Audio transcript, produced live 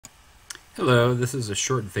Hello, this is a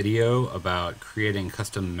short video about creating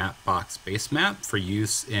custom Mapbox base map for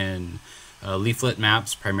use in Leaflet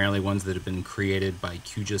maps, primarily ones that have been created by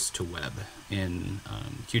QGIS to web in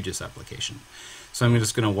QGIS application. So I'm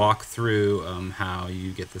just going to walk through how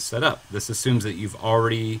you get this set up. This assumes that you've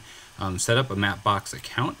already set up a Mapbox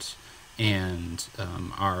account and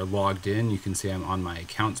are logged in. You can see I'm on my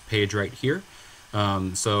accounts page right here.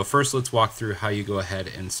 So first let's walk through how you go ahead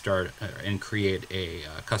and start and create a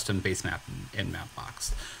custom base map in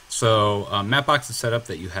Mapbox. So Mapbox is set up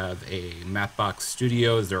that you have a Mapbox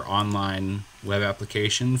Studio as their online web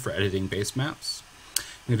application for editing base maps.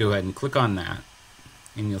 I'm going to go ahead and click on that,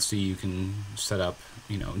 and you'll see you can set up,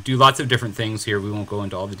 do lots of different things here. We won't go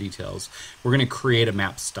into all the details. We're going to create a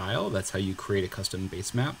map style. That's how you create a custom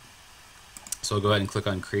base map. So go ahead and click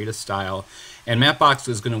on Create a Style, and Mapbox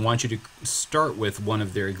is going to want you to start with one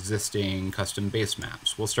of their existing custom base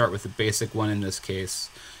maps. We'll start with the basic one in this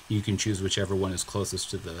case. You can choose whichever one is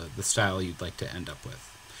closest to the style you'd like to end up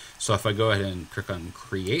with. So if I go ahead and click on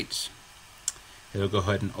Create, it'll go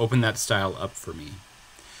ahead and open that style up for me.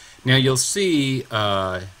 Now you'll see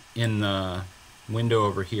in the window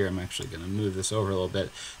over here, I'm actually going to move this over a little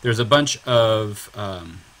bit, there's a bunch of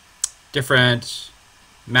different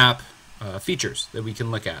map features that we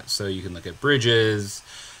can look at. So you can look at bridges,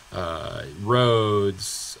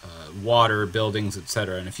 roads, water, buildings,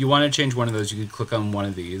 etc. And if you want to change one of those, you could click on one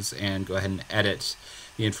of these and go ahead and edit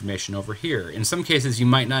the information over here. In some cases, you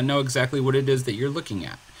might not know exactly what it is that you're looking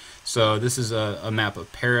at. So this is a map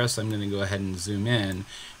of Paris. I'm going to go ahead and zoom in.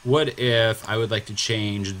 What if I would like to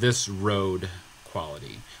change this road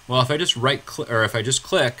quality? Well, if I just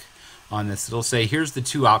click on this, it'll say here's the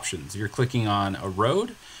two options. You're clicking on a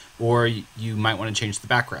road, or you might want to change the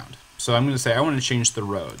background. So I'm going to say I want to change the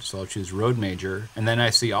road. So I'll choose road major, and then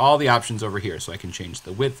I see all the options over here. So I can change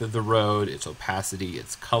the width of the road, its opacity,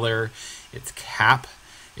 its color, its cap,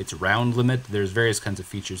 its round limit. There's various kinds of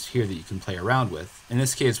features here that you can play around with. In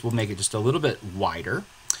this case, we'll make it just a little bit wider,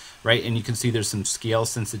 right? And you can see there's some scale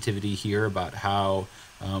sensitivity here about how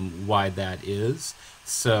wide that is.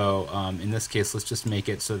 So in this case, let's just make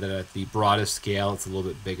it so that at the broadest scale, it's a little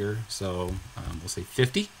bit bigger. So we'll say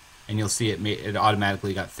 50. And you'll see it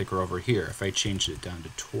automatically got thicker over here. If I changed it down to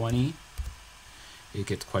 20, it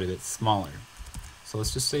gets quite a bit smaller. So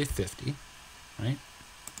let's just say 50, right? And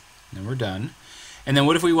then we're done. And then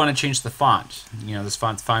what if we want to change the font? This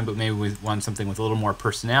font's fine, but maybe we want something with a little more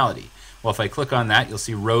personality. Well, if I click on that, you'll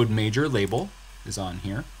see Road Major label is on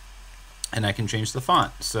here. And I can change the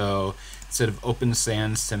font. So instead of Open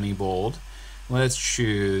Sans semi-bold, let's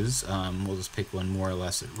choose, we'll just pick one more or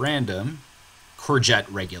less at random, Courgette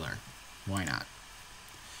regular. Why not?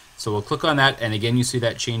 So we'll click on that, and again you see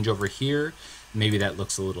that change over here. Maybe that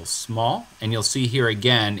looks a little small, and you'll see here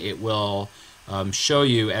again it will show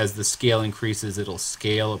you as the scale increases, it'll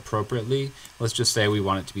scale appropriately. Let's just say we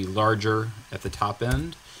want it to be larger at the top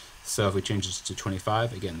end. So if we change this to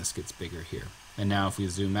 25, again this gets bigger here. And now if we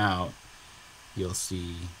zoom out, you'll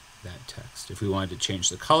see that text. If we wanted to change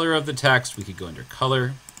the color of the text, we could go under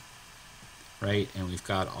color. Right, and we've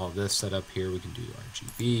got all this set up here. We can do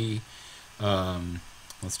RGB.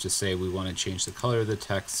 Let's just say we want to change the color of the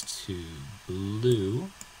text to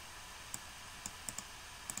blue.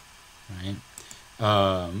 Right.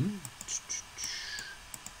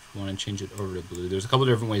 We want to change it over to blue. There's a couple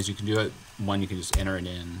different ways you can do it. One, you can just enter it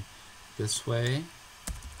in this way,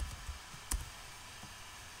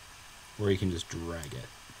 or you can just drag it.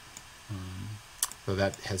 So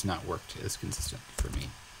that has not worked as consistent for me.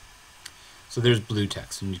 So there's blue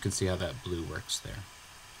text, and you can see how that blue works there.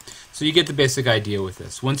 So you get the basic idea with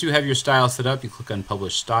this. Once you have your style set up, you click on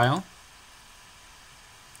Publish Style.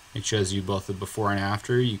 It shows you both the before and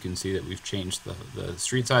after. You can see that we've changed the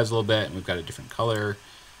street size a little bit, and we've got a different color.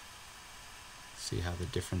 See how the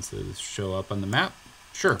differences show up on the map.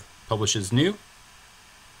 Sure, Publish as new,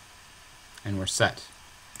 and we're set.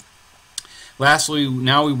 Lastly,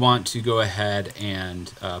 now we want to go ahead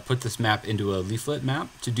and put this map into a leaflet map.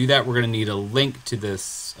 To do that, we're going to need a link to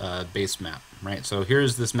this base map, right? So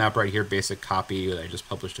here's this map right here, basic copy that I just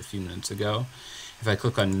published a few minutes ago. If I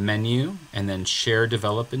click on Menu and then Share,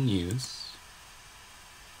 Develop, and Use,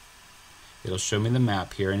 it'll show me the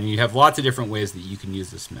map here. And you have lots of different ways that you can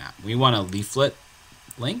use this map. We want a leaflet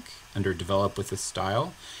link under Develop with this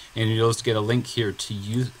style, and you'll just get a link here to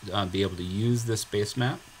use, be able to use this base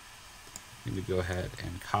map. I'm going to go ahead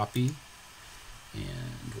and copy,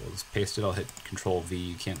 and we'll just paste it. I'll hit Control V.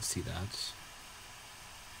 You can't see that.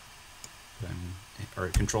 Or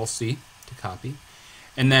Control C to copy.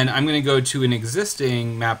 And then I'm going to go to an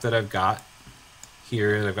existing map that I've got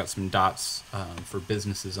here. I've got some dots for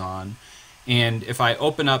businesses on. And if I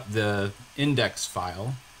open up the index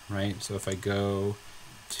file, right, so if I go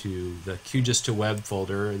to the QGIS to Web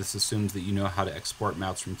folder, this assumes that you know how to export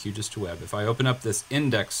maps from QGIS to Web. If I open up this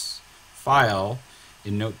index file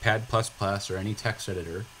in Notepad++ or any text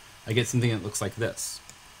editor, I get something that looks like this.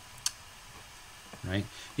 Right?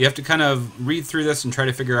 You have to kind of read through this and try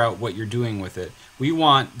to figure out what you're doing with it. We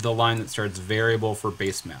want the line that starts variable for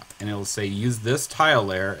basemap, and it'll say use this tile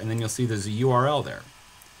layer, and then you'll see there's a URL there.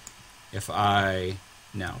 If I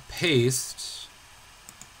now paste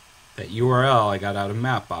that URL I got out of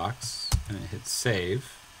Mapbox, and I hit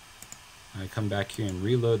save, and I come back here and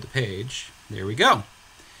reload the page, there we go.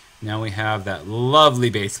 Now we have that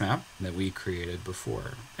lovely basemap that we created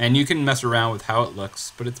before. And you can mess around with how it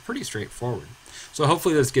looks, but it's pretty straightforward. So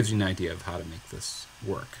hopefully this gives you an idea of how to make this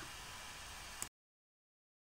work.